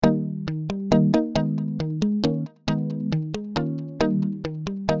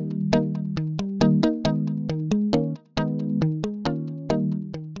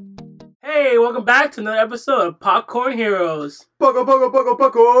welcome back to another episode of Popcorn Heroes. Popcorn!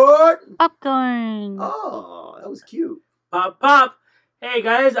 Popcorn. Oh, that was cute. Pop, pop. Hey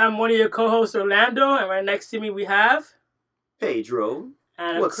guys, I'm one of your co-hosts, Orlando, and right next to me we have... Pedro.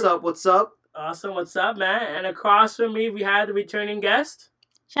 And What's up? Awesome, what's up, man? And across from me we have the returning guest.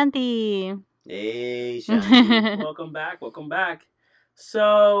 Shanti. Hey, Shanti. Welcome back.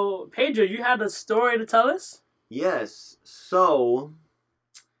 So, Pedro, you had a story to tell us? Yes. So,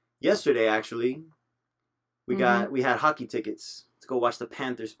 yesterday actually, we had hockey tickets to go watch the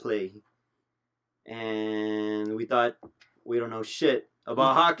Panthers play, and we thought we don't know shit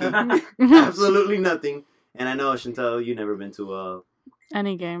about hockey, absolutely nothing. And I know, Chantel, you've never been to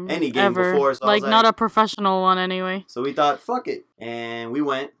any game ever before, so like not a professional one anyway. So we thought, fuck it, and we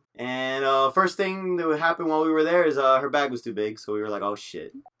went. And first thing that would happen while we were there is her bag was too big, so we were like, oh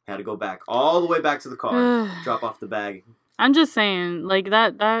shit. Had to go back, all the way back to the car, drop off the bag. I'm just saying, like,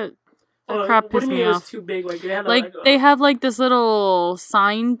 that crap pissed me off. Too big? Like, they have, like, this little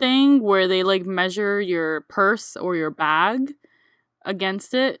sign thing where they, like, measure your purse or your bag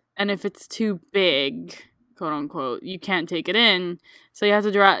against it, and if it's too big, quote unquote, you can't take it in, so you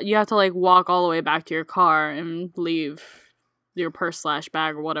have to like walk all the way back to your car and leave your purse /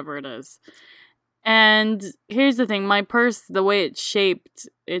 bag or whatever it is. And here's the thing, my purse, the way it's shaped,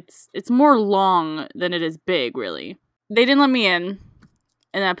 it's more long than it is big, really. They didn't let me in,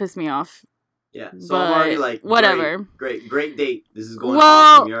 and that pissed me off. Yeah, so I'm already like, whatever. Great date. This is going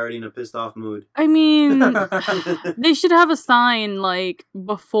awesome. You're already in a pissed off mood. I mean, they should have a sign, like,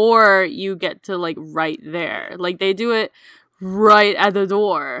 before you get to, like, right there. Like, they do it right at the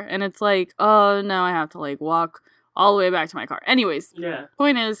door, and it's like, oh, now I have to, like, walk all the way back to my car. Anyways,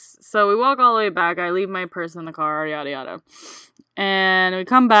 point is, so we walk all the way back, I leave my purse in the car, yada yada. And we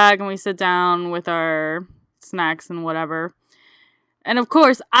come back and we sit down with our snacks and whatever. And of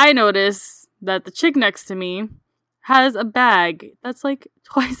course, I notice that the chick next to me has a bag that's like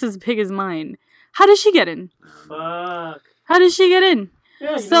twice as big as mine. How does she get in? Fuck. How does she get in?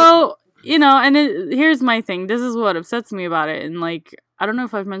 Yeah, so, and here's my thing. This is what upsets me about it. And, like, I don't know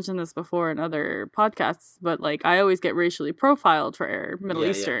if I've mentioned this before in other podcasts, but, like, I always get racially profiled for Middle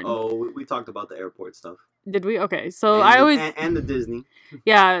Eastern. Yeah. Oh, we talked about the airport stuff. Did we? Okay, so and the Disney.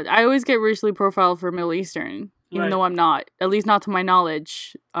 Yeah, I always get racially profiled for Middle Eastern, even though I'm not. At least not to my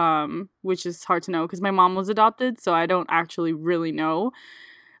knowledge, which is hard to know because my mom was adopted, so I don't actually really know,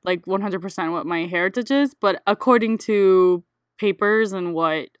 like, 100% what my heritage is. But according to papers and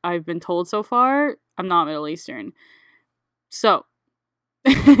what I've been told so far, I'm not Middle Eastern. So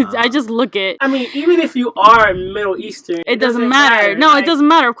I just look at... I mean, even if you are Middle Eastern... It doesn't matter. No, it doesn't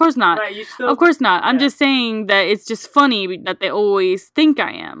matter. Of course not. Right, of course not. I'm just saying that it's just funny that they always think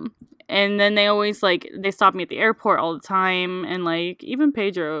I am. And then they always, like, they stop me at the airport all the time. And, like, even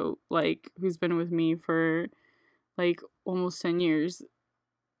Pedro, like, who's been with me for, like, almost 10 years.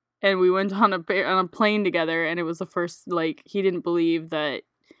 And we went on a plane together. And it was the first, like, he didn't believe that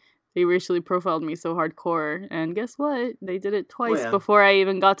they racially profiled me so hardcore. And guess what? They did it twice before I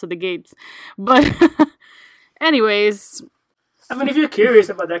even got to the gates. But anyways. I mean, if you're curious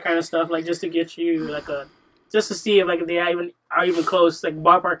about that kind of stuff, like, just to get you, like, just to see if, like, they are even close, like,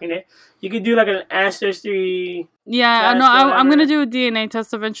 ballparking it, you could do, like, an ancestry... Yeah, no, I'm going to do a DNA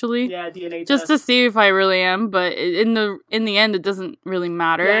test eventually. Yeah, DNA test. Just to see if I really am, but in the end, it doesn't really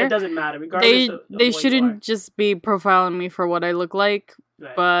matter. Yeah, it doesn't matter, regardless of they shouldn't just be profiling me for what I look like.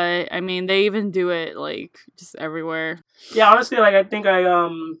 Right. But, I mean, they even do it, like, just everywhere. Yeah, honestly, like, I think I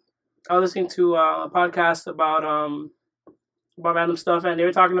was listening to a podcast about random stuff, and they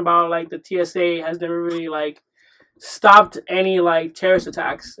were talking about, like, the TSA has never really, like, stopped any, like, terrorist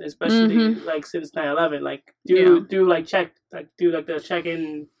attacks, especially, like, since 9/11. Like, do the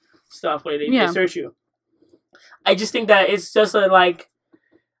check-in stuff where they search you. I just think that it's just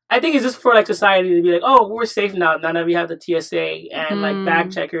I think it's just for, like, society to be like, oh, we're safe now that we have the TSA and, like, bag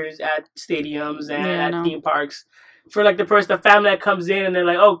checkers at stadiums and at theme parks. For, like, the family that comes in and they're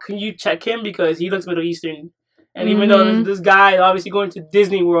like, oh, can you check him because he looks Middle Eastern? And even though this guy obviously going to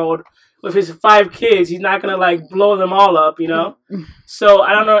Disney World with his 5 kids, he's not going to, like, blow them all up, you know? So,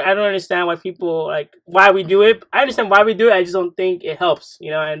 I don't know. I don't understand why people, like, why we do it. I understand why we do it. I just don't think it helps,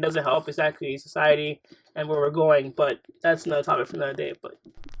 you know? And it doesn't help exactly society and where we're going. But that's another topic for another day. But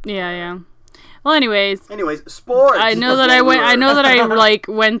yeah. Well, anyways, sports. I know that I like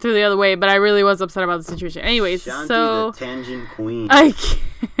went through the other way, but I really was upset about the situation. Anyways, Shanti, so the tangent queen.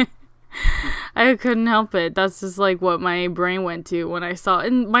 I couldn't help it. That's just like what my brain went to when I saw.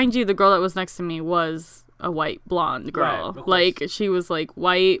 And mind you, the girl that was next to me was a white blonde girl. Right, like she was like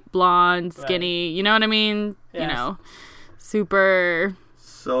white, blonde, skinny. Right. You know what I mean? Yes. You know, super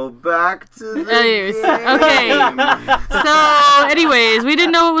So back to the Anyways, game. okay. So, anyways, we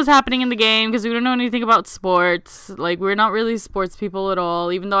didn't know what was happening in the game because we don't know anything about sports. Like, we're not really sports people at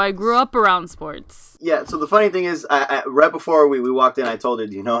all, even though I grew up around sports. Yeah, so the funny thing is, I right before we walked in, I told her,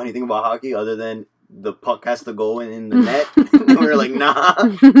 do you know anything about hockey other than the puck has to go in the net? And we were like, nah.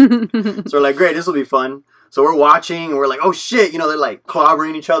 So we're like, great, this will be fun. So we're watching, and we're like, oh shit, they're like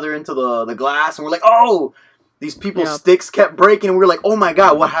clobbering each other into the glass, and we're like, oh, these people's sticks kept breaking, and we were like, oh my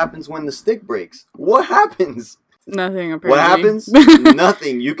god, what happens when the stick breaks? What happens? Nothing, apparently. What happens?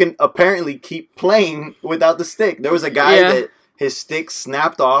 Nothing. You can apparently keep playing without the stick. There was a guy that his stick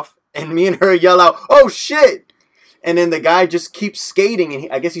snapped off, and me and her yell out, oh shit! And then the guy just keeps skating,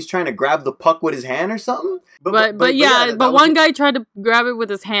 and I guess he's trying to grab the puck with his hand or something. But one guy tried to grab it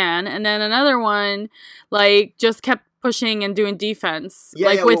with his hand, and then another one, just kept pushing and doing defense,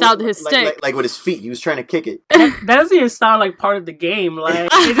 without his stick. Like with his feet. He was trying to kick it. That doesn't even sound like part of the game. Like,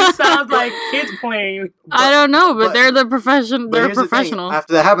 it just sounds like kids playing. I don't know, but they're the profession. They're professional. The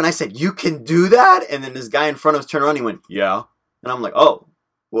after that happened, I said, you can do that? And then this guy in front of us turned around and he went, yeah. And I'm like, oh,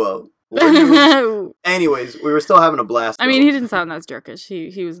 whoa. Anyways, we were still having a blast. I mean, he didn't sound that jerkish.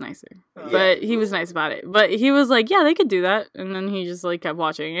 He was nicer, but he was nice about it. But he was like, yeah, they could do that, and then he just kept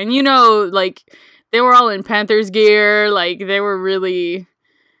watching. And they were all in Panthers gear. Like, they were really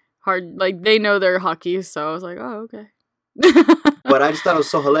hard. Like, they know their hockey, so I was like, oh, okay. But I just thought it was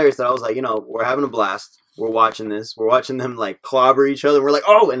so hilarious that I was like, we're having a blast. We're watching this. We're watching them clobber each other. We're like,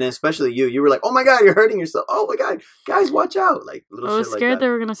 oh, and then especially you were like, oh my god, you're hurting yourself. Oh my god, guys, watch out! Like, little I was shit scared like that. they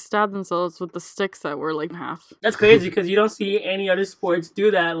were gonna stab themselves with the sticks that were half. That's crazy because you don't see any other sports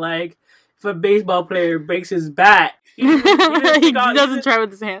do that. Like, if a baseball player breaks his bat, he doesn't try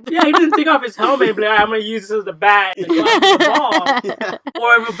with his hand. Yeah, he doesn't take off his helmet and be like, I'm going to use this as the bat and the ball. Yeah.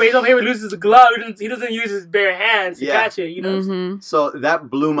 Or if a baseball player loses a glove, he doesn't use his bare hands to catch it, Mm-hmm. So that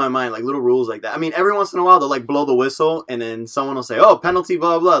blew my mind, little rules like that. I mean, every once in a while, they'll blow the whistle, and then someone will say, oh, penalty,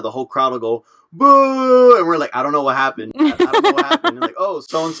 blah, blah. The whole crowd will go, boo! And we're like, I don't know what happened. I don't know what happened. They're like, oh,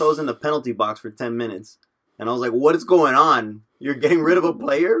 so-and-so's in the penalty box for 10 minutes. And I was like, what is going on? You're getting rid of a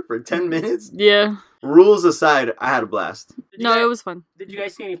player for 10 minutes? Yeah. Rules aside, I had a blast. It was fun. Did you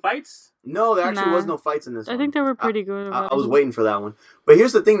guys see any fights? No, there actually was no fights in this one. I think they were pretty good. I was waiting for that one. But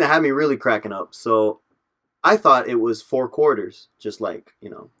here's the thing that had me really cracking up. So I thought it was 4 quarters, just like,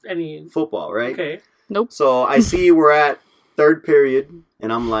 any football, right? Okay. Nope. So I see we're at 3rd period,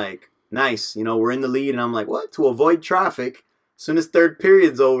 and I'm like, nice. We're in the lead, and I'm like, what? To avoid traffic, as soon as 3rd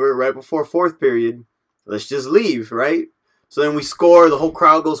period's over, right before 4th period, let's just leave, right? So then we score, the whole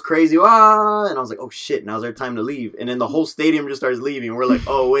crowd goes crazy, and I was like, oh shit, now's our time to leave. And then the whole stadium just starts leaving. We're like,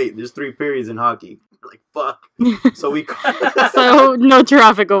 oh wait, there's 3 periods in hockey. We're like, fuck. So we so no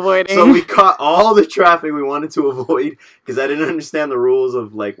traffic avoiding. So we caught all the traffic we wanted to avoid because I didn't understand the rules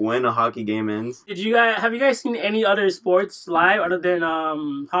of when a hockey game ends. Have you guys seen any other sports live other than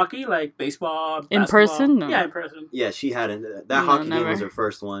hockey, like baseball, basketball? In person? No. Yeah, in person. Yeah, she hadn't. That hockey game was her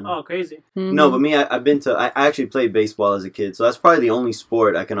first one. Oh, crazy. Mm-hmm. No, but me, I actually played baseball as a kid, so that's probably the only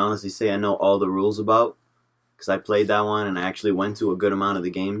sport I can honestly say I know all the rules about because I played that one and I actually went to a good amount of the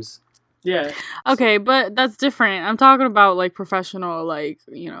games. Yeah. Okay, but that's different. I'm talking about professional,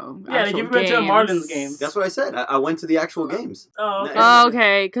 Yeah, you've been to a Marlins game. That's what I said. I went to the actual games. Oh, okay.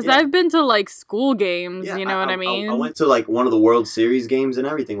 Okay, because I've been to school games. Yeah, you know what I mean? I went to one of the World Series games and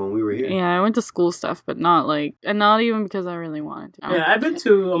everything when we were here. Yeah, I went to school stuff, but not and not even because I really wanted to. Yeah, I've been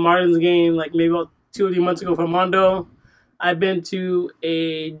to a Marlins game maybe about 2 or 3 months ago from Mondo. I've been to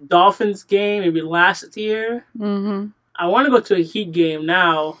a Dolphins game maybe last year. Mm-hmm. I want to go to a Heat game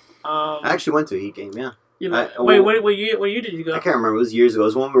now. I actually went to a Heat game, yeah. What year did you go? I can't remember. It was years ago. It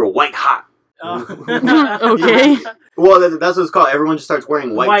was when we were white hot. Okay. Well, that's what it's called. Everyone just starts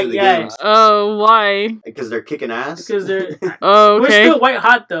wearing white to the games. Oh, why? Because they're kicking ass? Because they're... Oh, okay. We're still white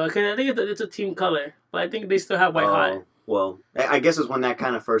hot, though. Because I think it's a team color. But I think they still have white hot. Well, I guess it's when that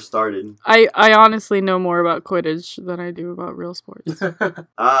kind of first started. I honestly know more about Quidditch than I do about real sports.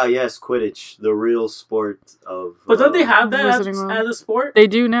 Yes, Quidditch, the real sport of... But don't they have that as a sport? They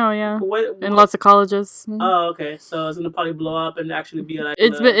do now, yeah. In lots of colleges. Mm-hmm. Oh, okay. So it's going to probably blow up and actually be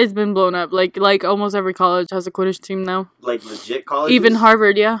It's been blown up. Like almost every college has a Quidditch team now. Like legit colleges? Even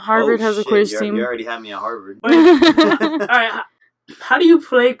Harvard, yeah. Harvard has a Quidditch team. You already had me at Harvard. All right. How do you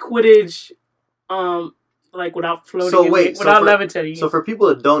play Quidditch... without floating, without levitating. So for people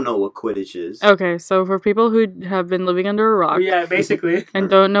that don't know what Quidditch is... Okay, so for people who have been living under a rock... Yeah, basically. And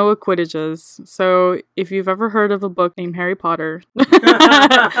don't know what Quidditch is. So if you've ever heard of a book named Harry Potter...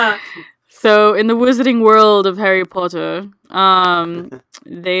 So in the wizarding world of Harry Potter,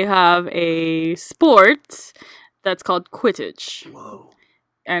 they have a sport that's called Quidditch. Whoa.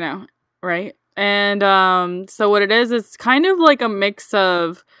 I know, right? And so what it is, it's kind of like a mix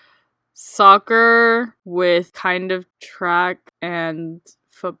of soccer with kind of track and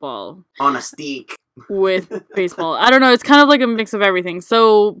football On a stick. with baseball. I don't know, it's kind of like a mix of everything.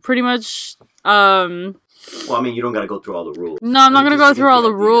 So pretty much Well, I mean, you don't got to go through all the rules. no, I'm not going to Just go get through all the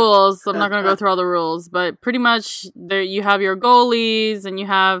the idea. rules. I'm not going to go through all the rules, but pretty much there you have your goalies and you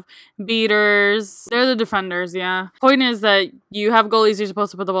have beaters. They're the defenders, yeah. Point is that you have goalies, you're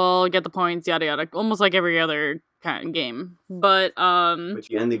supposed to put the ball, get the points, yada yada, almost like every other kind of game. But But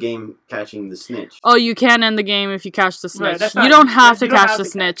you end the game catching the snitch. oh, you can end the game if you catch the Right, snitch. that's You not- don't have to you don't catch have the to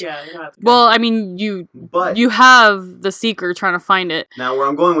snitch. Yeah, you don't have to Well, catch I mean, you But have the seeker trying to find it now where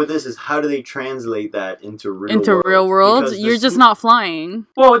I'm going with this is how do they translate that into real into world? real world. Because the You're just not flying.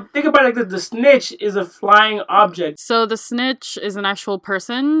 Well, think about it like the snitch is a flying object. So the snitch is an actual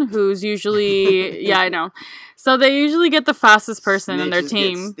person who's usually yeah, I know. So they usually get the fastest person in their snitches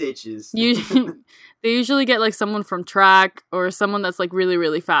team. Get stitches. They usually get like someone from track or someone that's like really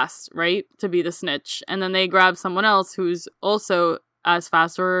really fast, right? To be the snitch. And then they grab someone else who's also as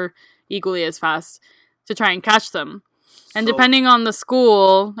fast or equally as fast to try and catch them. And So- depending on the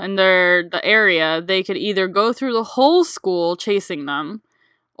school and the area, they could either go through the whole school chasing them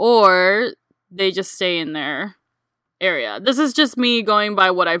or they just stay in their area. This is just me going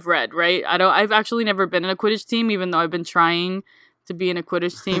by what I've read, right? I've actually never been in a Quidditch team, even though I've been trying to be in a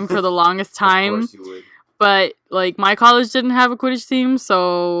Quidditch team for the longest time. Of course you would. But like my college didn't have a Quidditch team,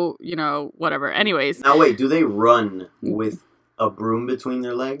 so you know, whatever. Anyways, Now wait, do they run with a broom between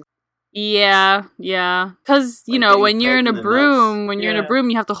their legs? yeah. Because you Like know, getting when you're in pegged a in the broom, Yeah.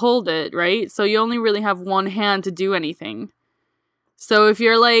 you have to hold it, right? So you only really have one hand to do anything. So if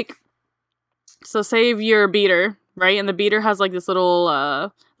you're like, so say if you're a beater, right, and the beater has like this little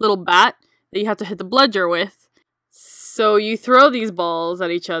bat that you have to hit the bludger with. So you throw these balls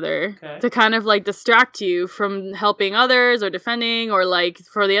at each other Okay. to kind of like distract you from helping others or defending, or like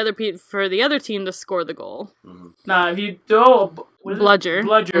for the other team to score the goal. Mhm. Now, if you throw Bludger. at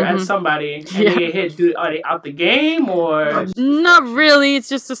Mhm. somebody and Yeah. they get hit, are they out the game or? No, it's Not distraction. really. It's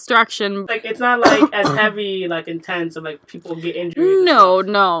just distraction. Like it's not like as heavy, like intense, or like people get injured. and No,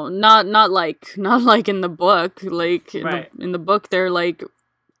 stuff. not like in the book. Like Right. in the book, they're like,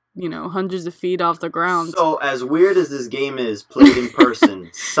 you know, hundreds of feet off the ground. So as weird as this game is played in person,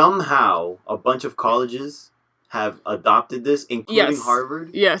 somehow a bunch of colleges have adopted this, including Yes. Harvard.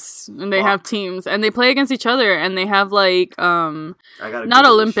 Yes, and they Fuck. have teams, and they play against each other, and they have like I gotta not Google this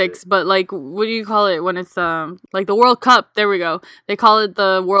Olympics, shit. but like what do you call it when it's like the World Cup? There we go. They call it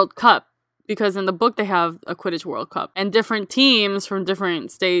the World Cup because in the book they have a Quidditch World Cup, and different teams from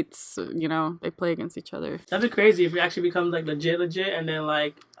different states, you know, they play against each other. That'd be crazy if it actually becomes like legit, and then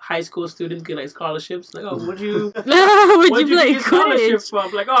like high school students get like scholarships. Like, oh, would you? Would Where'd you play get your scholarship Quidditch?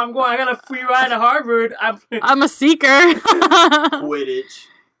 from? Like, oh, I got a free ride to Harvard. I'm a seeker. Quidditch.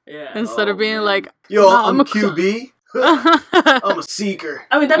 Yeah. Instead of being man. like, Yo, no, I'm I'm a QB. I'm a seeker.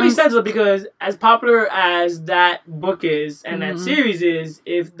 I mean, that makes sense though, because as popular as that book is and that Mhm. series is,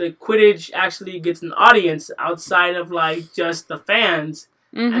 if the Quidditch actually gets an audience outside of like just the fans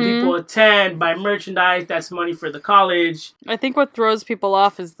and Mhm. people attend, buy merchandise, that's money for the college. I think what throws people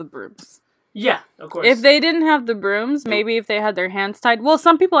off is the brooms. Yeah, of course. If they didn't have the brooms, maybe if they had their hands tied. Well,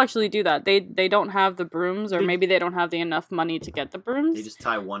 some people actually do that. They don't have the brooms, or They- maybe they don't have the enough money to get the brooms. They just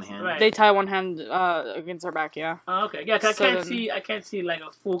tie one hand. Right. They tie one hand against their back. Yeah. Oh, okay, yeah, 'cause So I then- can't see like a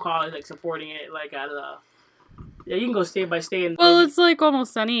full college like supporting it like at a. Yeah, you can go state by state and. Well, it's like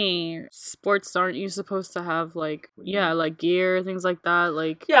almost any sports. Aren't you supposed to have like like gear, things like that?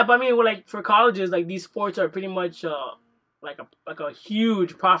 Like Yeah, but I mean, well, like for colleges, like these sports are pretty much like a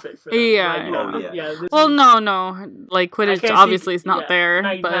huge profit for them. Yeah, Like, you know, Oh, yeah. this well, is- no, like I Quidditch can't obviously see- is not yeah, there,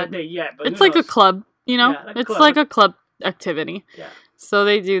 not but there yet. But it's who like a knows? club. You know, Yeah, like a it's club. like a club activity. Yeah. So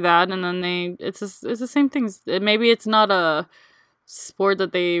they do that, and then it's the same things. Maybe it's not a sport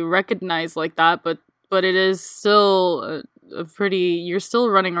that they recognize like that, but it is still a pretty. You're still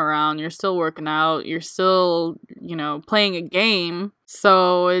running around. You're still working out. You're still playing a game.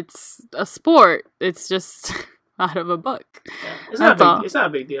 So it's a sport. It's just out of a book. Yeah. That's all. It's not a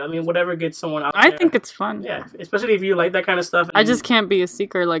big deal. I mean, whatever gets someone out I there. think it's fun. Yeah, especially if you like that kind of stuff. I just can't be a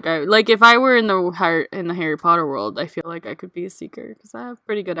seeker like if I were in the Harry Potter world, I feel like I could be a seeker because I have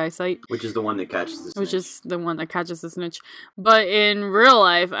pretty good eyesight, Which is the one that catches the snitch. which is the one that catches the snitch. But in real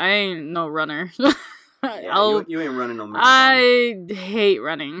life, I ain't no runner. Yeah, you ain't running no marathon. I hate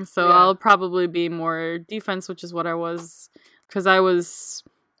running, so Yeah. I'll probably be more defense, which is what I was, because I was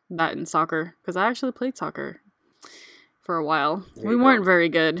that in soccer. Because I actually played soccer for a while. There We you weren't go. very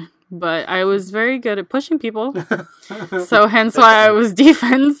good, but I was very good at pushing people. So hence why I was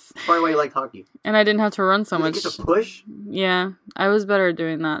defense. That's probably why you liked hockey. And I didn't have to run so much. You get to push? Yeah, I was better at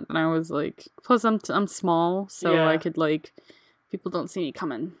doing that than I was like. Plus, I'm small, so I could like. People don't see me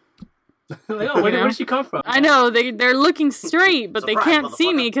coming. Like, oh, where did she come from? I know they're looking straight, but Surprise, they can't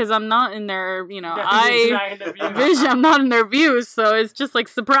see me because I'm not in their vision. I'm not in their view, so it's just like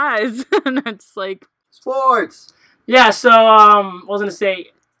surprise, and it's like sports. Yeah, so I was gonna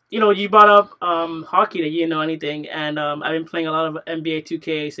say, you brought up hockey that you didn't know anything, and I've been playing a lot of NBA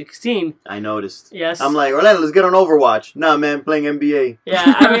 2K16. I noticed. Yes. I'm like, Orlando, let's get on Overwatch. Nah, man, playing NBA. Yeah,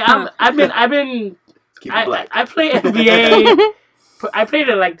 I mean, I've been. Keep it black. I play NBA. I played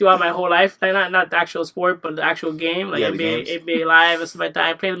it like throughout my whole life. Like, not the actual sport, but the actual game, like NBA Live and stuff like that.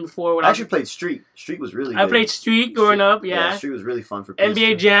 I played them before. When I actually played Street. Street was really good. I played Street growing up. Yeah, Street was really fun for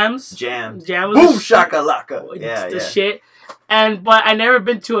NBA Jams. Jam was Boom shakalaka. The shit. But I never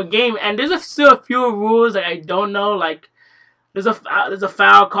been to a game, and there's still a few rules that I don't know. Like there's a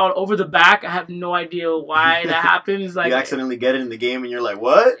foul called over the back. I have no idea why that happens. Like you accidentally get it in the game, and you're like,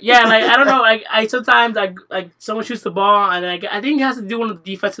 what? Yeah, like I don't know. Like I sometimes like someone shoots the ball, and I think it has to do with one of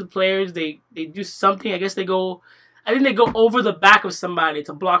the defensive players. They do something. I guess they go over the back of somebody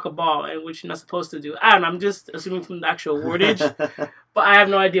to block a ball, and which you're not supposed to do. I don't know. I'm just assuming from the actual wordage, but I have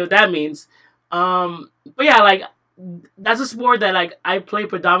no idea what that means. But yeah, like. That's a sport that like I play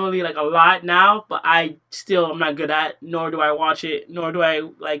predominantly like a lot now, but I'm not good at. Nor do I watch it. Nor do I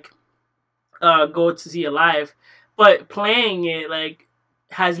like go to see it live. But playing it like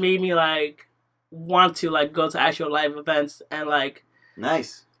has made me like want to like go to actual live events and like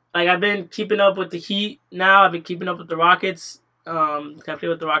nice. Like I've been keeping up with the Heat now. I've been keeping up with the Rockets. I play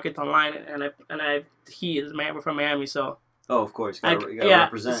with the Rockets online, and the Heat is we're from Miami, so. Oh, of course, you gotta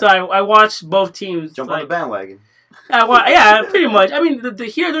represent. So I watched both teams. Jump on the bandwagon. Yeah, pretty much. I mean, the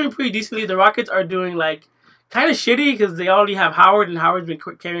Heat are doing pretty decently. The Rockets are doing like kind of shitty because they already have Howard, and Howard's been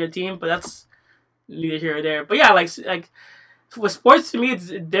carrying the team. But that's neither here or there. But yeah, like with sports to me, it's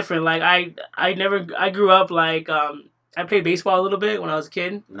different. Like I grew up like I played baseball a little bit when I was a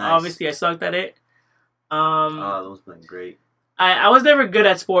kid. Nice. Obviously, I sucked at it. That was playing great. I was never good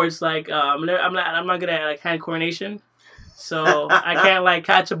at sports. Like I'm not good at like hand coordination, so I can't like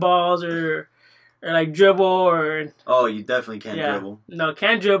catch a balls or like dribble or. Oh, you definitely can't dribble. No,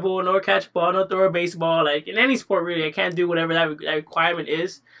 can't dribble, nor catch a ball, nor throw a baseball. Like in any sport, really, I can't do whatever that requirement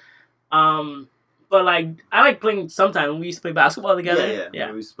is. But like I like playing sometimes. We used to play basketball together. Yeah.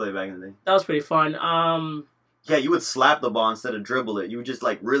 We used to play back in the day. That was pretty fun. Yeah, you would slap the ball instead of dribble it. You would just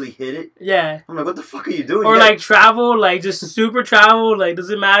like really hit it. Yeah. I'm like, what the fuck are you doing? Or like travel, like just super travel. Like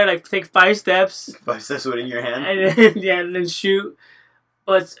doesn't matter. Like take 5 steps. 5 steps with it in your hand. And then shoot.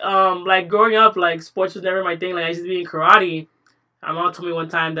 But like growing up, like sports was never my thing. Like I used to be in karate. My mom told me one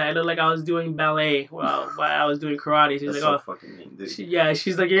time that I looked like I was doing ballet while I was doing karate. She's like, so fucking mean, dude.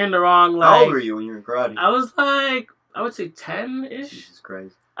 She's like, you're in the wrong. Like, how old were you when you were in karate? I was like, I would say 10-ish. Jesus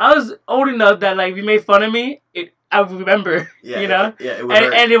Christ. I was old enough that like if you made fun of me, I would remember. Yeah, you know. Yeah, it would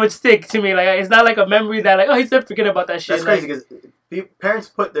hurt. And it would stick to me. Like it's not like a memory that like he's never forget about that shit. That's crazy because parents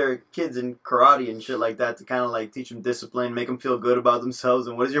put their kids in karate and shit like that to kind of like teach them discipline, make them feel good about themselves.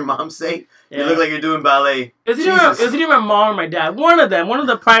 And what does your mom say? Yeah. You look like you're doing ballet. It was either my mom or my dad. One of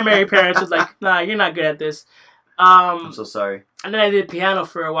the primary parents was like, nah, you're not good at this. I'm so sorry. And then I did piano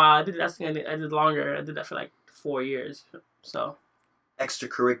for a while. I did longer. I did that for like 4 years. So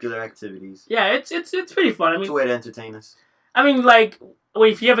extracurricular activities. Yeah, it's pretty fun. I mean, it's a way to entertain us. I mean, like,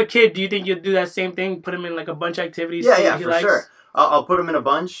 if you have a kid, do you think you'd do that same thing? Put him in like a bunch of activities? Yeah, for sure. I'll put them in a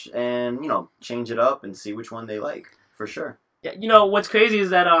bunch and change it up and see which one they like for sure. Yeah, what's crazy is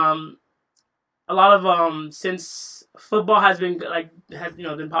that a lot of since football has been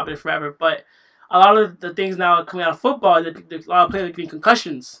been popular forever, but a lot of the things now coming out of football, a lot of players getting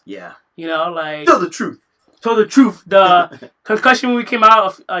concussions. Yeah. Like tell the truth. The concussion movie came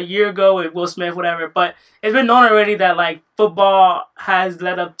out a year ago with Will Smith, whatever. But it's been known already that like football has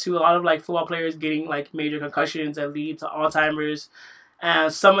led up to a lot of like football players getting like major concussions that lead to Alzheimer's.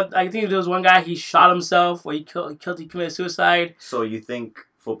 And I think there was one guy, he shot himself, or he committed suicide. So you think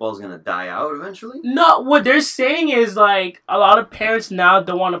football's gonna die out eventually? No, what they're saying is like a lot of parents now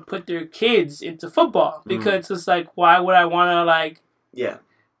don't want to put their kids into football because it's like, why would I want to like? Yeah.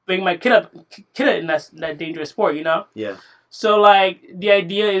 Bring my kid in that dangerous sport, Yeah. So like the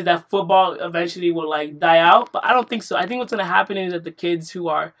idea is that football eventually will like die out, but I don't think so. I think what's gonna happen is that the kids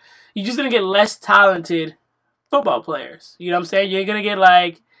you're just gonna get less talented football players. You know what I'm saying? You're gonna get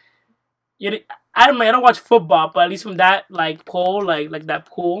like, I don't watch football, but at least from that like poll, like that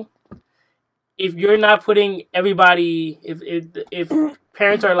pool, if you're not putting everybody, if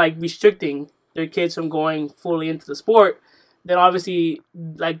parents are like restricting their kids from going fully into the sport, then obviously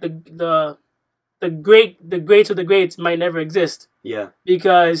like the greats of the greats might never exist. Yeah.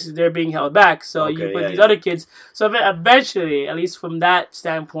 Because they're being held back. So Okay, you put yeah, these yeah. other kids. So eventually, at least from that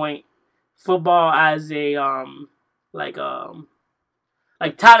standpoint, football as a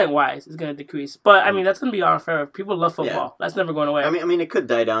like talent wise is gonna decrease. But I mean that's gonna be unfair. People love football. That's never going away. I mean, it could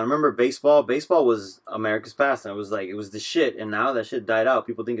die down. Remember baseball? Baseball was America's past, and it was the shit. And now that shit died out.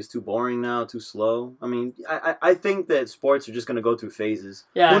 People think it's too boring now, too slow. I mean, I think that sports are just gonna go through phases.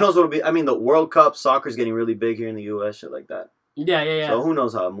 Yeah. Who knows what it'll be? I mean, the World Cup, soccer's getting really big here in the U.S. Shit like that. Yeah. So who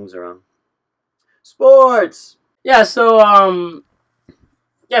knows how it moves around? Sports. Yeah. So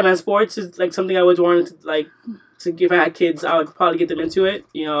yeah, man. Sports is like something I always wanted to like. To if I had kids, I would probably get them into it.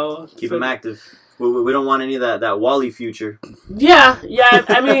 You know, Keep them active. We don't want any of that Wally future. Yeah.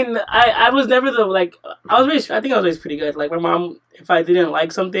 I mean, I was never the like. I think I was raised pretty good. Like my mom, if I didn't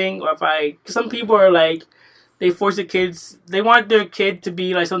like something, or some people are like, they force the kids. They want their kid to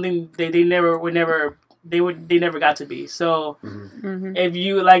be like something they never got to be. So if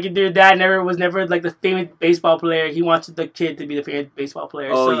you like, if their dad was never like the famous baseball player, he wants the kid to be the famous baseball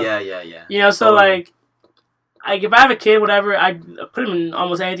player. Oh so, yeah. You know, so like if I have a kid, whatever, I put him in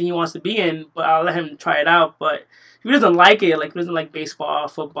almost anything he wants to be in, but I'll let him try it out. But if he doesn't like it, like if he doesn't like baseball,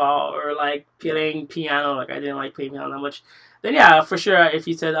 football, or like playing piano, like I didn't like playing piano that much, then yeah, for sure, if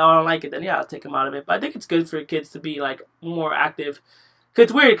he says, oh, I don't like it, then yeah, I'll take him out of it. But I think it's good for kids to be like more active. Cause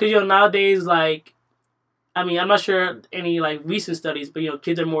it's weird, cause you know nowadays, like, I mean, I'm not sure any like recent studies, but you know,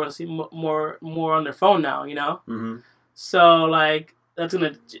 kids are more on their phone now, you know. Mm-hmm. So like.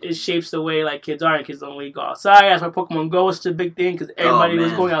 It shapes the way like kids are, and kids don't really go outside. That's why Pokemon Go was such a big thing because everybody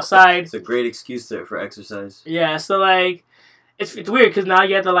was going outside. It's a great excuse there for exercise. Yeah, so like it's weird because now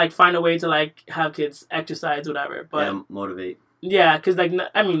you have to like find a way to like have kids exercise, whatever. But yeah, motivate. Yeah, because like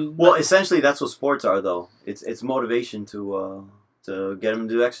I mean, well, essentially that's what sports are, though. It's motivation to get them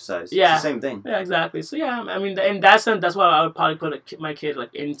to do exercise. Yeah, it's the same thing. Yeah, exactly. So yeah, I mean, in that sense, that's why I would probably put my kid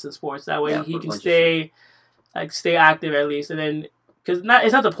like into sports. That way he can stay active at least, and then. Because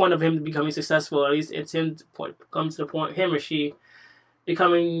it's not the point of him becoming successful. At least it's him comes to the point, him or she,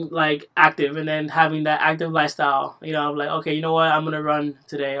 becoming like active and then having that active lifestyle. You know, like okay, you know what, I'm gonna run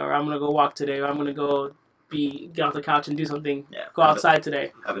today, or I'm gonna go walk today, or I'm gonna go get off the couch and do something. Yeah, go outside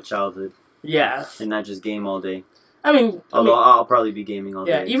today. Have a childhood. Yeah, and not just game all day. Although I'll probably be gaming all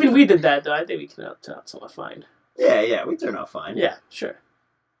day. Yeah, even we did that though. I think we turn out somewhat fine. Yeah, we turn out fine. Yeah, sure.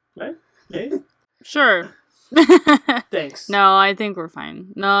 Right? Yeah. Sure. Thanks. No, I think we're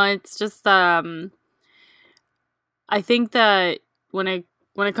fine. No, it's just I think that when it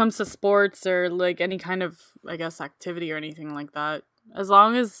comes to sports or like any kind of I guess activity or anything like that, as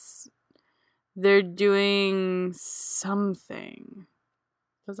long as they're doing something.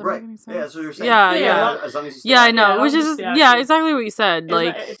 Does that make any sense? Yeah, that's what you're saying. Yeah. As long as you I know. Which is exactly what you said.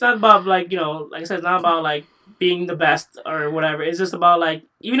 It's not about like, you know, like I said, it's not about like being the best or whatever. It's just about like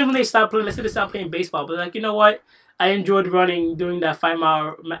even if they stop playing, let's say they stop playing baseball, but like you know what, I enjoyed running, doing that 5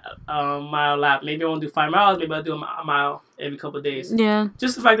 mile lap. Maybe I won't do 5 miles. Maybe I'll do a mile every couple of days. Yeah.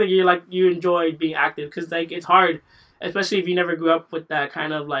 Just the fact that you enjoy being active because like it's hard, especially if you never grew up with that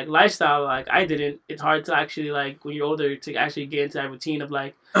kind of like lifestyle. Like I didn't. It's hard to actually like when you're older to actually get into that routine of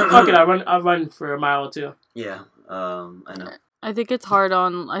like fuck it, I'll run for a mile or two. Yeah. I know. I think it's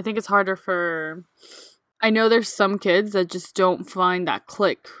harder for. I know there's some kids that just don't find that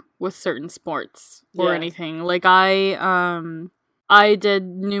click with certain sports or anything. Like I did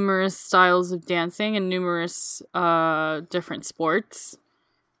numerous styles of dancing and numerous different sports,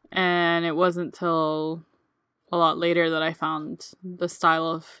 and it wasn't till a lot later that I found the style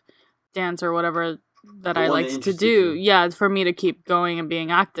of dance or whatever that I liked to do. Yeah, for me to keep going and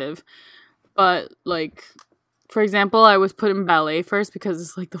being active. But like, for example, I was put in ballet first because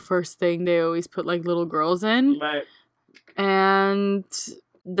it's like the first thing they always put like little girls in. Right. And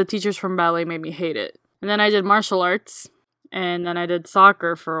the teachers from ballet made me hate it. And then I did martial arts. And then I did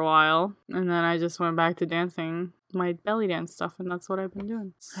soccer for a while. And then I just went back to dancing my belly dance stuff. And that's what I've been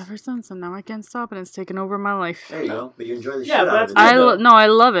doing ever since. And now I can't stop. And it's taken over my life. There you go. But you enjoy the shit out of it. I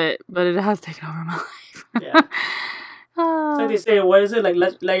love it. But it has taken over my life. Yeah. So they say, what is it? Like,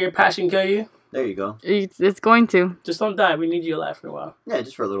 let your passion kill you? There you go. It's going to. Just don't die. We need you alive for a while. Yeah,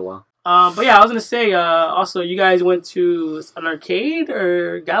 just for a little while. But yeah, I was going to say, also, you guys went to an arcade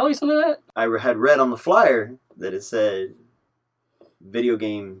or gallery, something like that? I had read on the flyer that it said video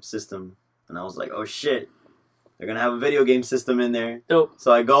game system. And I was like, oh shit. They're going to have a video game system in there. Dope.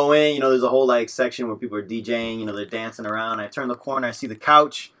 So I go in, there's a whole like section where people are DJing, they're dancing around. I turn the corner, I see the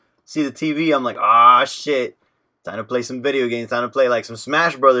couch. see the TV. I'm like, ah, shit. Time to play some video games. Time to play like some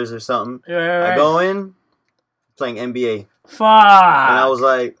Smash Brothers or something. Right. I go in, playing NBA. Fuck. And I was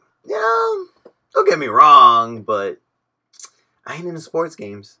like, don't get me wrong, but I ain't into sports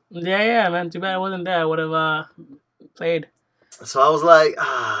games. Yeah, man. Too bad I wasn't there. I would have played. So I was like,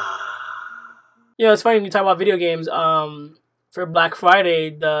 It's funny when you talk about video games. For Black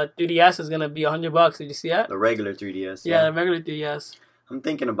Friday, the 3DS is gonna be $100. Did you see that? The regular 3DS. Yeah, the regular 3DS. I'm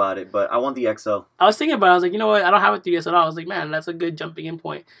thinking about it, but I want the XL. I was thinking about it. I was like, you know what? I don't have a 3DS at all. I was like, man, that's a good jumping in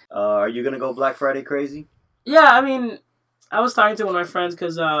point. Are you going to go Black Friday crazy? Yeah, I mean, I was talking to one of my friends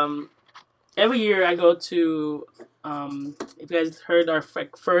because every year I go to, if you guys heard our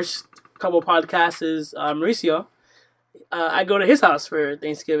first couple podcasts is Mauricio. I go to his house for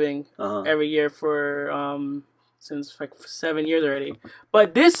Thanksgiving every year for since like 7 years already.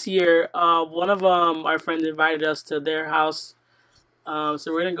 But this year, one of our friends invited us to their house. So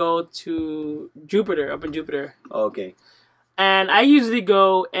we're going to go to Jupiter, up in Jupiter. Oh, okay. And I usually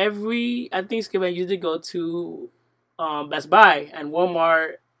go at Thanksgiving, I usually go to Best Buy and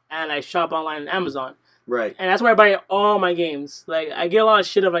Walmart, and I shop online on Amazon. Right. And that's where I buy all my games. Like, I get a lot of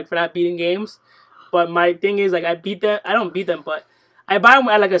shit for not beating games. But my thing is, like, I don't beat them, but I buy them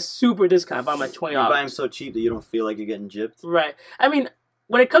at, like, a super discount. I buy them at $20. You buy them so cheap that you don't feel like you're getting gypped. Right. I mean,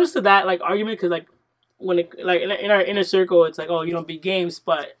 when it comes to that, like, argument, because, like, when it, like, in our inner circle, it's like, oh, you don't beat games.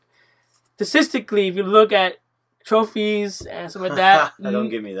 But statistically, if you look at trophies and stuff like that, don't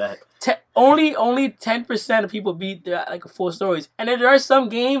give me that. Only 10% of people beat like full stories, and then there are some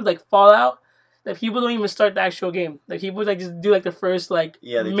games like Fallout that people don't even start the actual game. Like people like just do like the first like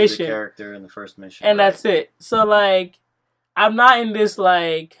they mission, do the character in the first mission, and that's it. So like, I'm not in this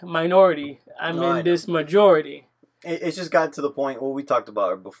like minority. I'm in this majority. It's just got to the point what we talked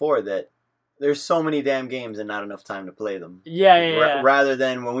about before that there's so many damn games and not enough time to play them. Yeah. Rather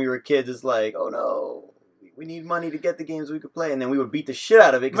than when we were kids, it's like, oh no, we need money to get the games we could play, and then we would beat the shit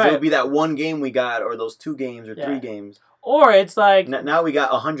out of it because it would be that one game we got, or those 2 games, or 3 games. Or it's like now we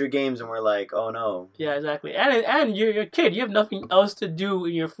got 100 games and we're like, oh no. Yeah, exactly. And you're a kid. You have nothing else to do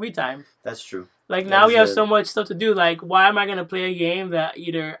in your free time. That's true. Like now we have so much stuff to do. Like why am I gonna play a game that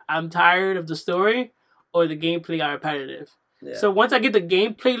either I'm tired of the story or the gameplay got repetitive? Yeah. So once I get the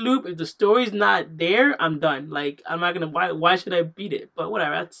gameplay loop, if the story's not there, I'm done. Like I'm not gonna. Why should I beat it? But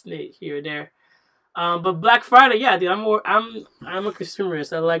whatever. That's here or there. But Black Friday, yeah, dude. I'm a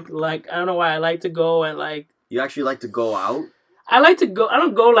consumerist. I don't know why I like to go and like. You actually like to go out? I like to go. I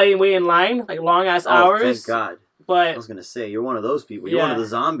don't go like wait in line like long ass hours. Thank God. But I was gonna say you're one of those people. You're one of the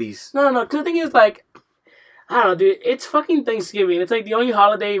zombies. No. Because the thing is like. I don't know, dude. It's fucking Thanksgiving. It's like the only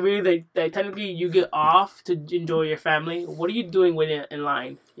holiday really that technically you get off to enjoy your family. What are you doing with it in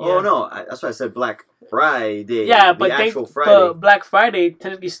line? Yeah. Oh no, that's why I said Black Friday. Yeah, but Friday. Black Friday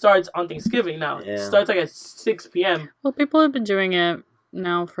technically starts on Thanksgiving now. Yeah. It starts like at 6 p.m. Well, people have been doing it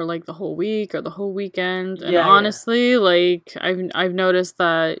now for like the whole week or the whole weekend, and honestly, like I've noticed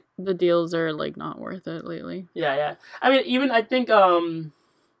that the deals are like not worth it lately. Yeah. I mean, even I think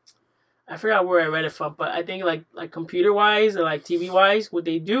I forgot where I read it from, but I think like computer wise or like TV wise, what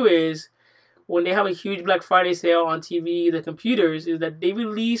they do is when they have a huge Black Friday sale on TV, the computers is that they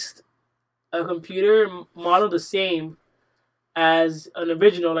released a computer model the same as an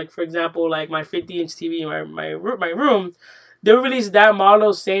original. Like for example, like my 50-inch TV in my room, they'll release that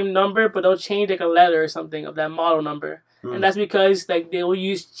model same number, but they'll change like a letter or something of that model number, and that's because like they will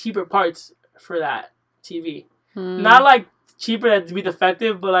use cheaper parts for that TV, not like cheaper to be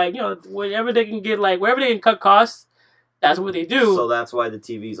defective, but like wherever they can get, like wherever they can cut costs, that's what they do. So that's why the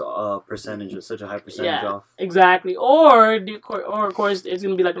TV's percentage is such a high percentage off. Exactly. Or of course it's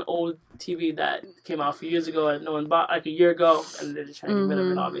gonna be like an old TV that came out a few years ago and no one bought like a year ago, and they're just trying to get rid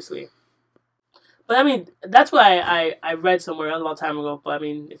of it, obviously. But I mean, that's why I read somewhere a long time ago. But I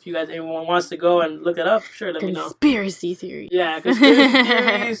mean, if you guys anyone wants to go and look it up, sure, let me know. Conspiracy theories. Yeah,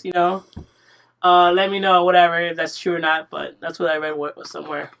 conspiracy theories. Let me know, whatever, if that's true or not, but that's what I read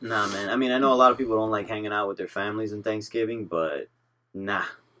somewhere. Nah, man. I mean, I know a lot of people don't like hanging out with their families on Thanksgiving, but nah.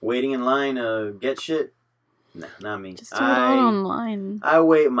 Waiting in line to get shit? Nah, not me. Just do it all online. I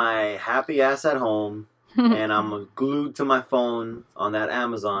wait my happy ass at home, and I'm glued to my phone on that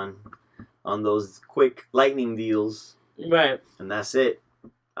Amazon, on those quick lightning deals. Right. And that's it.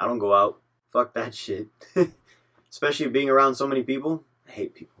 I don't go out. Fuck that shit. Especially being around so many people. I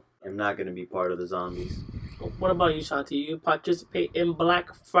hate people. I'm not going to be part of the zombies. What about you, Shanti? You participate in Black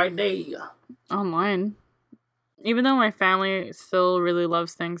Friday? Online. Even though my family still really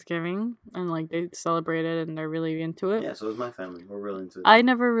loves Thanksgiving and like they celebrate it and they're really into it. Yeah, so is my family. We're really into it. I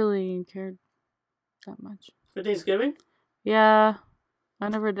never really cared that much. For Thanksgiving? Yeah. I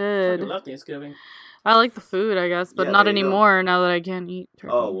never I did. love Thanksgiving. I like the food, I guess, but Yeah, not there you go. anymore now that I can't eat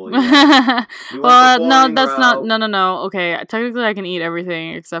turkey. Oh, well, yeah. You went Well, the no, boring that's route. not. No. Okay, technically I can eat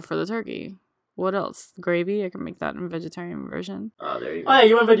everything except for the turkey. What else? Gravy? I can make that in vegetarian version. Oh, there you Oh go. yeah,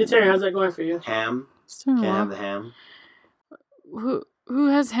 you went vegetarian. How's that going for you? Ham. Still Can't not. have the ham. Who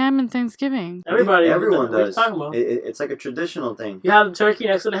has ham in Thanksgiving? Everybody. Everyone what are you does. talking about? It's like a traditional thing. You have the turkey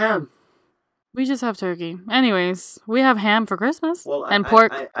next to the ham. We just have turkey. Anyways, we have ham for Christmas Well, and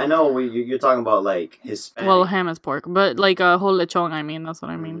pork. I know you're talking about like Hispanic. Well, ham is pork, but like a whole lechon. I mean, that's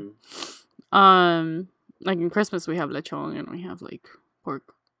what I mean. Like in Christmas we have lechon and we have like pork,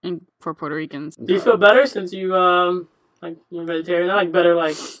 and for Puerto Ricans. Do you feel better since you like you're vegetarian? Not like better,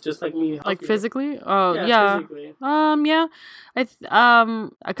 like just like me. Like healthier. physically? Oh yeah. Physically. Yeah.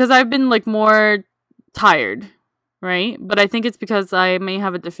 Because I've been like more tired, right? But I think it's because I may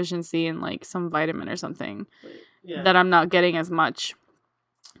have a deficiency in like some vitamin or something Yeah. that I'm not getting as much.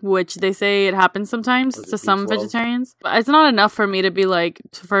 Which they say it happens sometimes Was it to some B12? vegetarians. But it's not enough for me to be like,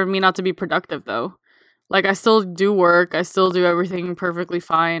 for me not to be productive though. Like I still do work, I still do everything perfectly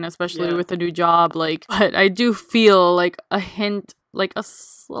fine, especially Yeah. with a new job. Like, but I do feel like a hint, like a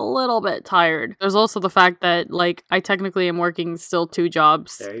little bit tired. There's also the fact that like I technically am working still 2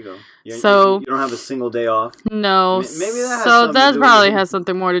 jobs. There you go. So- you don't have a single day off. No, Maybe that has so something to that do with probably it. has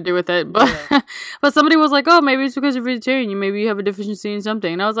something more to do with it. But Yeah. but somebody was like, "Oh, maybe it's because you're vegetarian. Maybe you have a deficiency in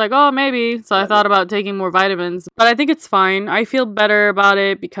something." And I was like, "Oh, maybe." So I Yeah. thought about taking more vitamins, but I think it's fine. I feel better about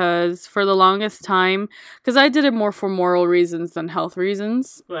it because for the longest time, because I did it more for moral reasons than health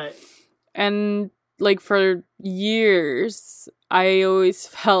reasons, Right. and like for years, I always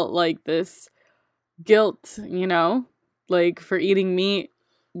felt like this guilt, you know, like for eating meat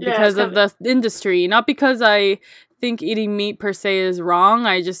Yeah, because it's of the industry, not because I think eating meat per se is wrong.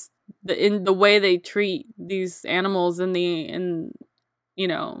 I just in the way they treat these animals in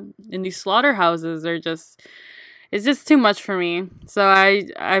these slaughterhouses are just, it's just too much for me. So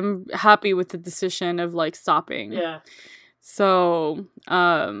I'm happy with the decision of like stopping. Yeah. So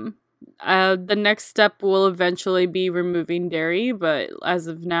the next step will eventually be removing dairy, but as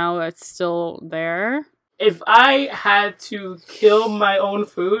of now it's still there. If I had to kill my own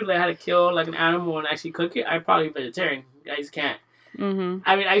food, like I had to kill like an animal and actually cook it, I'd probably be vegetarian. I just can't. Mm-hmm.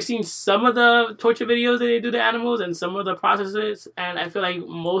 I mean, I've seen some of the torture videos that they do to animals and some of the processes, and I feel like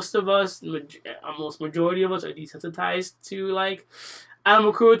most of us, almost majority of us, are desensitized to like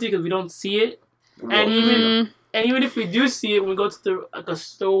animal cruelty because we don't see it. And even if we do see it, when we go to a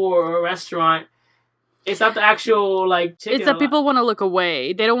store or a restaurant, it's not the actual like chicken. It's that people want to look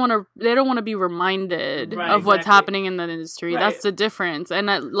away. They don't want to be reminded Right, of what's exactly. happening in that industry. Right. That's the difference. And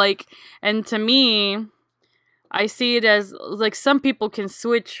and to me, I see it as like some people can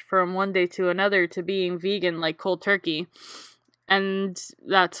switch from one day to another to being vegan, like cold turkey, and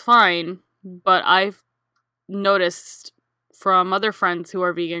that's fine. But I've noticed from other friends who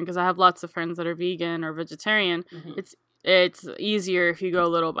are vegan, because I have lots of friends that are vegan or vegetarian, Mhm. it's easier if you go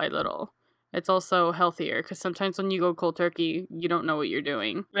little by little. It's also healthier because sometimes when you go cold turkey, you don't know what you're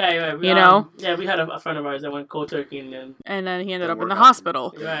doing. Right. You know? Yeah, we had a friend of ours that went cold turkey and then. He ended up in work the out.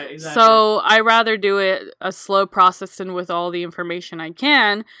 hospital. Right, exactly. So I rather do it a slow process and with all the information I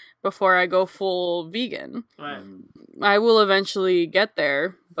can before I go full vegan. Right. I will eventually get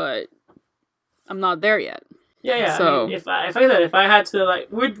there, but I'm not there yet. Yeah. So- I mean, if I had to like,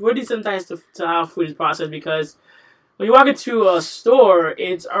 we're desensitized to how food is processed because when you walk into a store,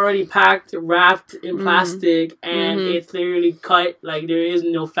 it's already packed, wrapped in Mhm. plastic, and Mhm. it's literally cut. Like there is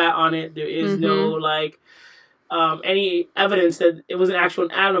no fat on it. There is no like any evidence that it was an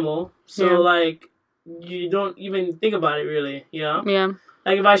actual animal. So Yeah. like you don't even think about it really. You know. Yeah.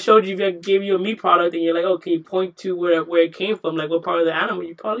 Like if I showed you, if I gave you a meat product and you're like, oh, can you point to where it came from, like what part of the animal,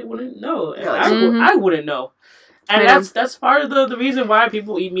 you probably wouldn't know. And Yeah, I wouldn't know. And Yeah. that's part of the reason why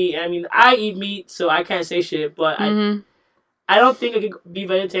people eat meat. I mean, I eat meat, so I can't say shit, but Mhm. I don't think I could be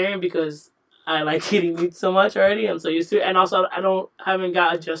vegetarian because I like eating meat so much already. I'm so used to it. And also haven't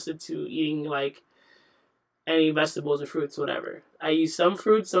got adjusted to eating like any vegetables or fruits, whatever. I eat some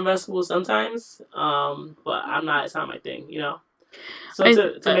fruits, some vegetables sometimes, but it's not my thing, you know? So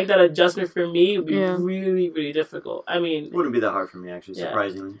to make that adjustment for me would be really, really difficult. I mean, It wouldn't be that hard for me, actually, Yeah.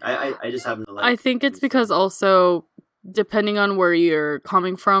 surprisingly. I just happen to like... I think it's because also, depending on where you're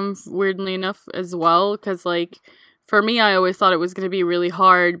coming from, weirdly enough, as well, because, like, for me, I always thought it was going to be really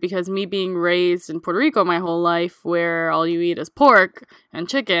hard because me being raised in Puerto Rico my whole life, where all you eat is pork and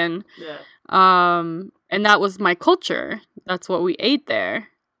chicken, yeah. and that was my culture. That's what we ate there.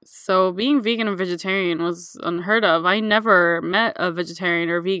 So being vegan and vegetarian was unheard of. I never met a vegetarian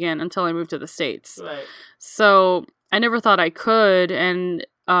or vegan until I moved to the States. Right. So I never thought I could, and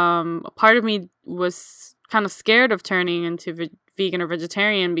a part of me was kind of scared of turning into vegan or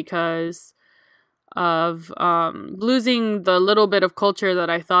vegetarian because of losing the little bit of culture that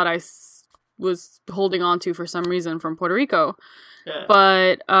I thought was holding on to for some reason from Puerto Rico. Yeah.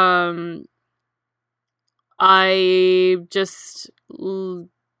 But I just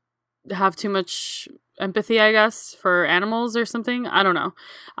have too much empathy, I guess, for animals or something. I don't know.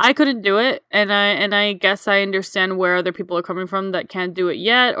 I couldn't do it, and I guess I understand where other people are coming from that can't do it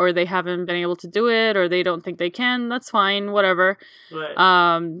yet, or they haven't been able to do it, or they don't think they can. That's fine, whatever. Right.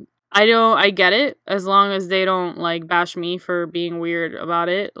 I get it, as long as they don't, like, bash me for being weird about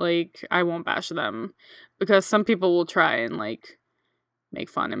it. Like, I won't bash them, because some people will try and, like, make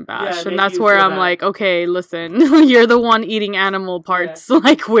fun and bash, and that's where I'm like, okay, listen, you're the one eating animal parts,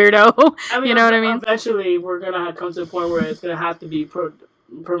 like, weirdo. I mean, you know what I mean? Eventually, we're gonna come to a point where it's gonna have to be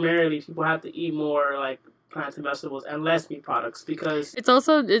primarily people have to eat more, like, plants and vegetables and less meat products, because it's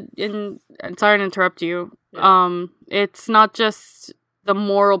also sorry to interrupt you. Yeah. It's not just the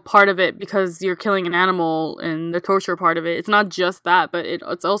moral part of it, because you're killing an animal, and the kosher part of it. It's not just that, but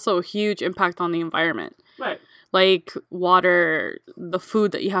it's also a huge impact on the environment. Right. Like water, the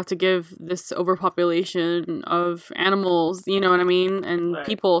food that you have to give this overpopulation of animals, you know what I mean? And right.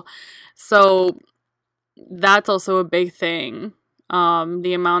 people. So that's also a big thing.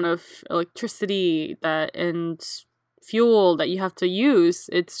 The amount of electricity and fuel that you have to use,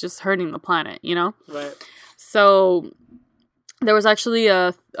 it's just hurting the planet, you know? Right. So there was actually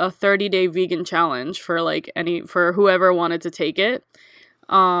a 30-day vegan challenge for for whoever wanted to take it.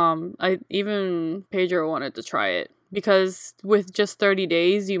 Even Pedro wanted to try it, because with just 30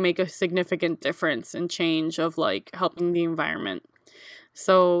 days, you make a significant difference in change of, like, helping the environment.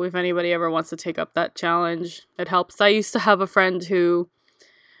 So if anybody ever wants to take up that challenge, it helps. I used to have a friend who,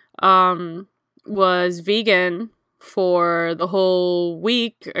 was vegan for the whole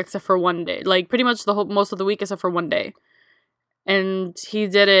week, except for one day. Like, pretty much most of the week, except for one day. And he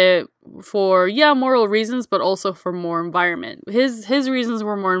did it for, moral reasons, but also for more environment. His reasons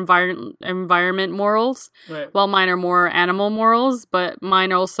were more environment morals, right. while mine are more animal morals. But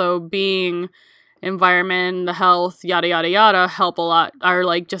mine also being environment, the health, yada, yada, yada, help a lot, are,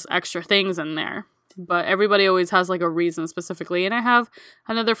 like, just extra things in there. But everybody always has, like, a reason specifically. And I have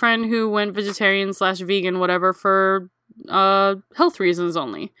another friend who went vegetarian/vegan, whatever, for health reasons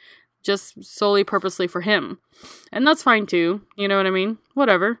only. Just solely purposely for him. And that's fine too. You know what I mean?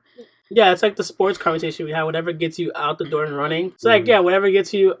 Whatever. Yeah, it's like the sports conversation we have. Whatever gets you out the door and running. So, like, whatever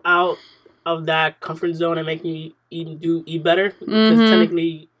gets you out of that comfort zone and making you eat better. Because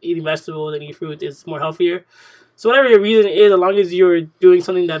technically, eating vegetables and eating fruit is more healthier. So, whatever your reason is, as long as you're doing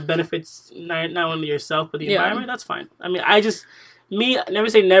something that benefits not only yourself, but the environment, that's fine. I mean, never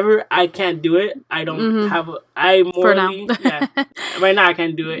say never. I can't do it. I don't have. I morally, right now I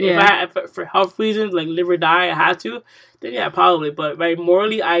can't do it. Yeah. If for health reasons, like live or die, I have to. Then probably. But right,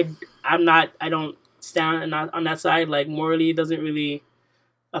 morally, I'm not. I don't stand on that side. Like, morally, it doesn't really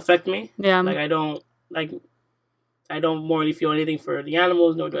affect me. Yeah. Like, I don't morally feel anything for the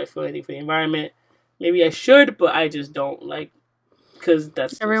animals. Nor do I feel anything for the environment. Maybe I should, but I just don't, like. Because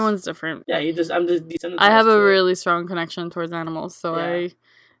everyone's different. Yeah, I'm just descendant. I have a really strong connection towards animals, so I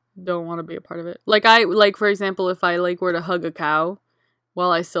don't want to be a part of it. Like, for example, if I, like, were to hug a cow while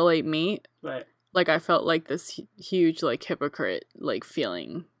I still ate meat, right? Like, I felt like this huge, like, hypocrite, like,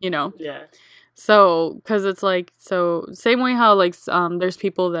 feeling, you know? Yeah. So, because it's like, so same way how, like, there's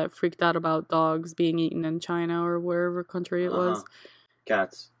people that freaked out about dogs being eaten in China or wherever country it was.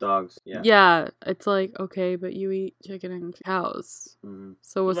 Cats, dogs, yeah. It's like, okay, but you eat chicken and cows. Mm-hmm.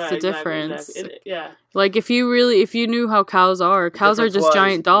 So what's the difference? Exactly. Like, if you knew how cows are just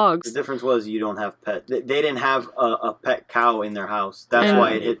giant dogs. The difference was you don't have pet. They didn't have a pet cow in their house. That's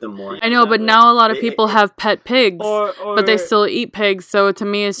why it hit them more. I know, but now a lot of people have pet pigs, but they still eat pigs. So to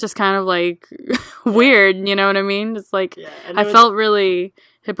me, it's just kind of like weird. You know what I mean? It's like I felt really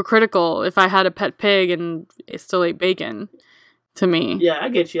hypocritical if I had a pet pig and it still ate bacon. To me, yeah, I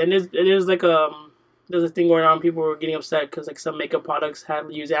get you. And there's like there's a thing going on. People were getting upset because, like, some makeup products had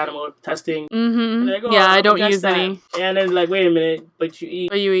used animal testing. Mm-hmm. Like, I don't use any. And then, like, wait a minute, but you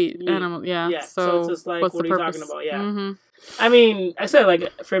eat meat. Animal. Yeah. So it's just like, what are you talking about? Yeah. Mm-hmm. I mean, I said, like,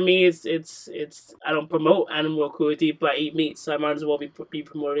 for me, it's I don't promote animal cruelty, but I eat meat, so I might as well be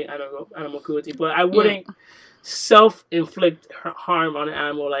promoting animal cruelty. But I wouldn't self-inflict harm on an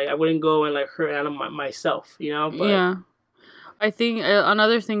animal. Like, I wouldn't go and, like, hurt an animal myself. You know? But, yeah. I think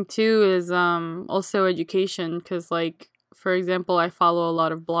another thing too is also education, because, like, for example, I follow a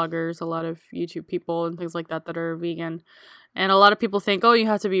lot of bloggers, a lot of YouTube people and things like that are vegan, and a lot of people think, oh, you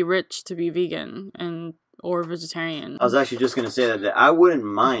have to be rich to be vegan, and or vegetarian. I was actually just gonna say that I wouldn't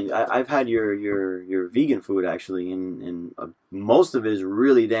mind. I've had your vegan food actually, and most of it is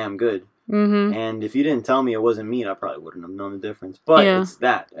really damn good. Mm-hmm. And if you didn't tell me it wasn't meat, I probably wouldn't have known the difference. But it's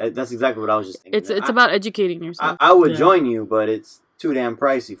that's exactly what I was just thinking. It's about educating yourself. I would join you, but it's too damn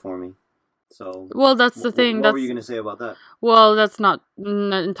pricey for me. So well, that's the thing. What were you gonna say about that? Well, that's not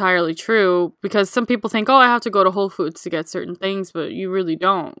entirely true because some people think, oh, I have to go to Whole Foods to get certain things, but you really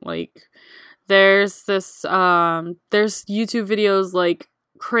don't. Like, there's this there's YouTube videos like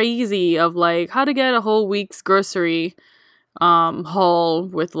crazy of like how to get a whole week's grocery haul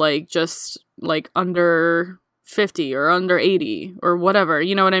with like just like under 50 or under 80 or whatever,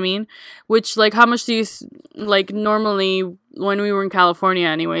 you know what I mean? Which, like, how much do you, like, normally when we were in California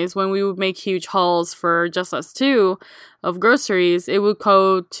anyways, when we would make huge hauls for just us two of groceries, it would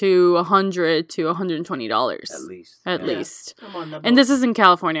go to $100 to $120 at least. Come on, and this is in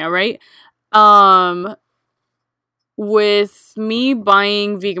California, right? With me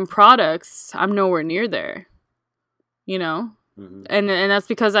buying vegan products, I'm nowhere near there, you know? Mm-hmm. And that's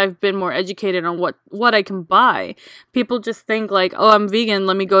because I've been more educated on what I can buy. People just think like, oh, I'm vegan,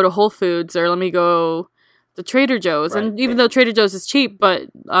 let me go to Whole Foods or let me go to Trader Joe's. Right. And even though Trader Joe's is cheap, but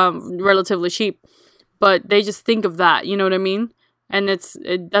relatively cheap, but they just think of that, you know what I mean? And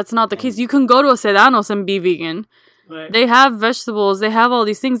that's not the case. You can go to a Sedanos and be vegan. Right. They have vegetables. They have all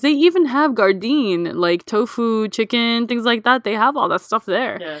these things. They even have Gardein, like tofu, chicken, things like that. They have all that stuff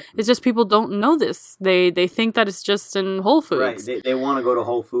there. Yeah. It's just people don't know this. They think that it's just in Whole Foods. Right. They want to go to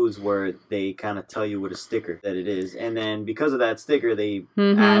Whole Foods where they kind of tell you with a sticker that it is. And then because of that sticker, they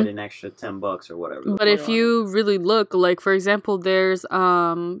add an extra $10 or whatever. But if you really look, like, for example, there's,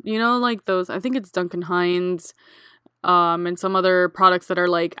 you know, like those, I think it's Duncan Hines, and some other products that are,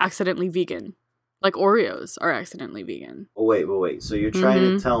 like, accidentally vegan. Like Oreos are accidentally vegan. Oh, wait. So you're trying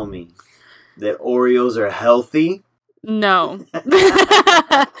to tell me that Oreos are healthy? No.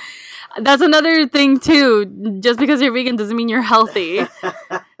 That's another thing too. Just because you're vegan doesn't mean you're healthy.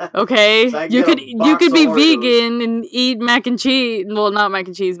 Okay? So you could be Oreos. vegan and eat mac and cheese. Well, not mac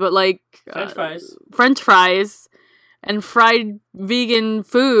and cheese, but like French fries and fried vegan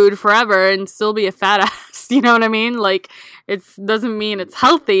food forever and still be a fat ass. You know what I mean? Like, it doesn't mean it's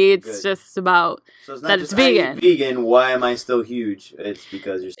healthy. It's just about so it's not that just it's vegan. I eat vegan. Why am I still huge? It's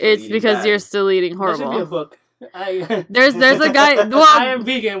because you're still eating bad. you're still eating That should be a horrible. book. There's a guy. Well, I am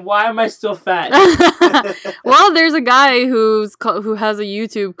vegan. Why am I still fat? well, there's a guy who has a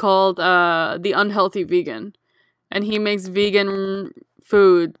YouTube called The Unhealthy Vegan, and he makes vegan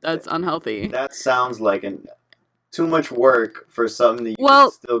food that's unhealthy. That sounds like too much work for something that you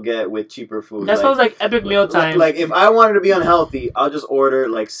can still get with cheaper food. That sounds like epic mealtime. Like if I wanted to be unhealthy, I'll just order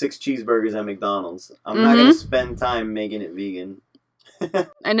like 6 cheeseburgers at McDonald's. I'm not gonna spend time making it vegan.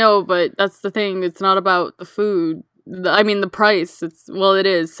 I know, but that's the thing. It's not about the food. I mean, the price. It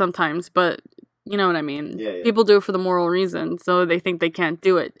is sometimes, but you know what I mean. Yeah. People do it for the moral reason, so they think they can't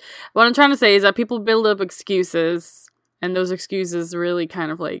do it. What I'm trying to say is that people build up excuses. And those excuses really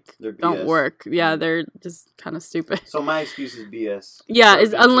kind of like don't work. Yeah, they're just kind of stupid. So my excuse is BS. Yeah,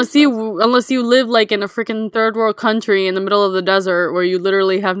 is unless you live like in a freaking third world country in the middle of the desert where you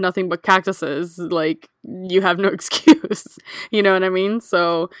literally have nothing but cactuses, like you have no excuse. You know what I mean?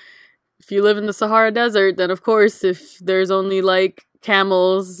 So if you live in the Sahara Desert, then of course if there's only like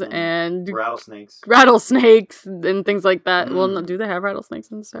camels and rattlesnakes and things like that. Well, do they have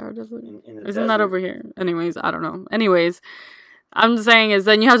rattlesnakes in the Sahara Desert? Isn't that over here? Anyways, I don't know. Anyways, I'm saying is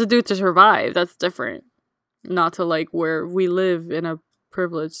then you have to do it to survive. That's different. Not to like where we live in a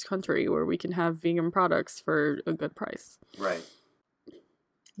privileged country where we can have vegan products for a good price. Right.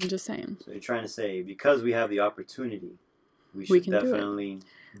 I'm just saying. So you're trying to say because we have the opportunity, we should definitely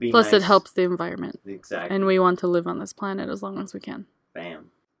be Plus, nice. it helps the environment. Exactly. And we want to live on this planet as long as we can.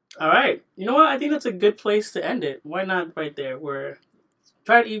 Bam. All right. You know what? I think that's a good place to end it. Why not right there? Where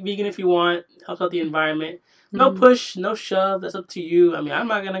try to eat vegan if you want. Helps out the environment. No push, no shove. That's up to you. I mean, I'm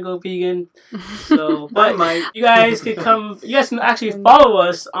not gonna go vegan. So, but you guys can actually follow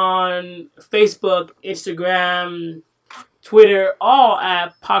us on Facebook, Instagram, Twitter, all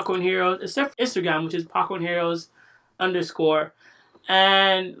at Popcorn Heroes, except for Instagram, which is Popcorn Heroes _.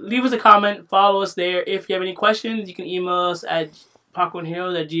 And leave us a comment. Follow us there. If you have any questions, you can email us at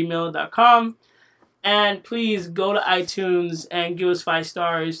popcornheroes@gmail.com. And please go to iTunes and give us 5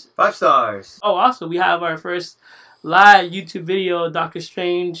 stars. 5 stars. Oh, also, we have our first live YouTube video, Doctor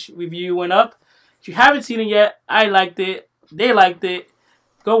Strange review went up. If you haven't seen it yet, I liked it. They liked it.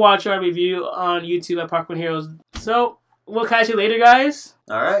 Go watch our review on YouTube at Popcorn Heroes. So, we'll catch you later, guys.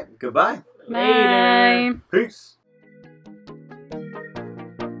 All right. Goodbye. Later. Bye. Peace.